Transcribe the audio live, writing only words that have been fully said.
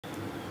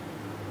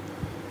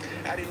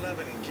At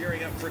 11,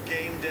 gearing up for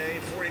game day,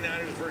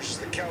 49ers versus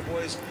the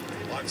Cowboys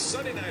on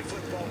Sunday Night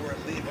Football. We're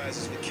at Levi's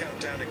as we count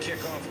down to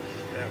kickoff.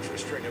 And after a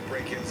string of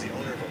break-ins, the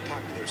owner of a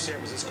popular San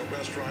Francisco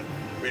restaurant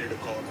ready to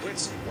call it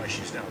quits, why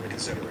she's now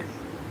reconsidering.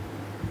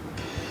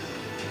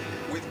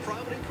 With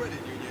Provident Credit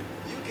Union,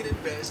 you can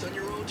invest on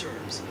your own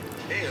terms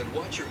and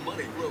watch your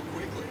money grow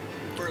quickly.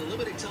 For a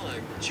limited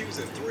time, choose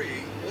a 3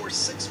 or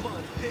 6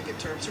 month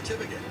pick-and-term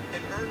certificate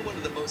and earn one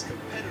of the most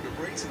competitive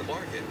rates in the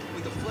market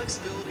with the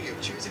flexibility of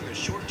choosing the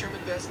short-term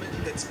investment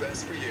that's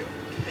best for you.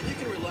 And you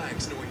can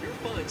relax knowing your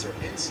funds are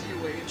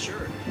NCUA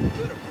insured.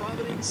 Go to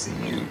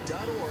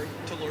providentcu.org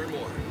to learn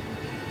more.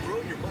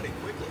 Grow your money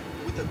quickly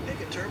with a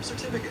pick-and-term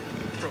certificate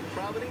from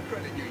Provident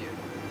Credit Union.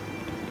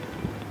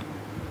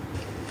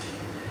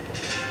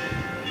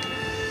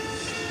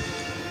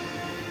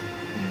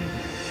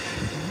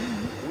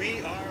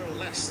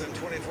 Less than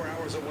 24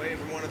 hours away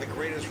from one of the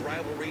greatest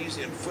rivalries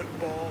in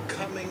football,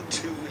 coming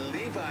to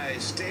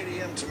Levi's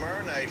Stadium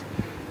tomorrow night.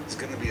 It's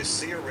going to be a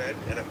sea of red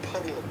and a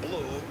puddle of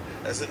blue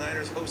as the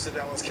Niners host the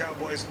Dallas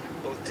Cowboys.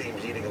 Both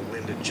teams needing a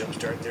win to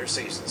jumpstart their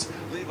seasons.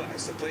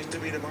 Levi's, the place to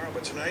be tomorrow,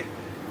 but tonight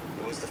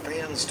it was the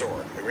fan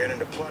store. We ran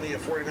into plenty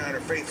of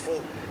 49er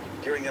faithful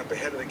gearing up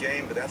ahead of the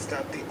game, but that's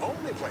not the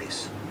only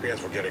place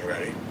fans were getting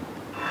ready.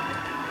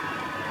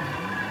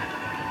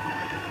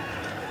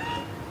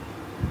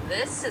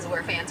 This is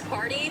where fans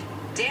partied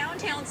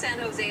downtown San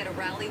Jose at a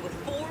rally with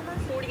former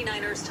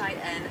 49ers tight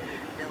end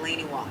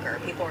Delanie Walker.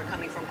 People are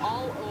coming from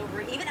all over,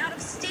 even out of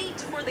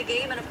state for the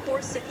game. And of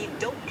course, if you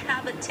don't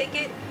have a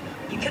ticket,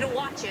 you can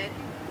watch it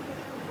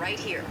right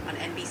here on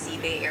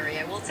NBC Bay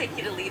Area. We'll take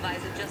you to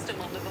Levi's in just a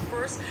moment. But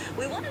first,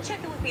 we want to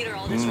check in with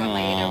meteorologist Rob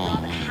Maeda.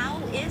 Rob, how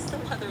is the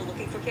weather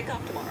looking for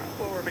kickoff tomorrow?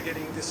 Well, we're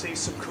beginning to see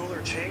some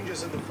cooler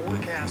changes in the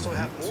forecast. We'll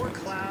have more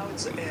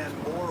clouds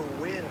and more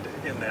wind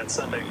in that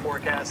Sunday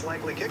forecast.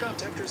 Likely kickoff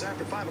temperatures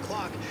after 5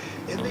 o'clock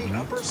in the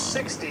upper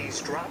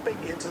 60s,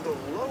 dropping into the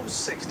low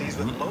 60s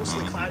with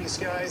mostly cloudy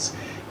skies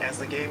as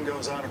the game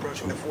goes on,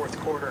 approaching the fourth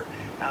quarter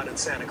out in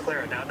Santa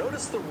Clara. Now,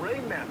 notice the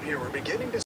rain map here. We're beginning to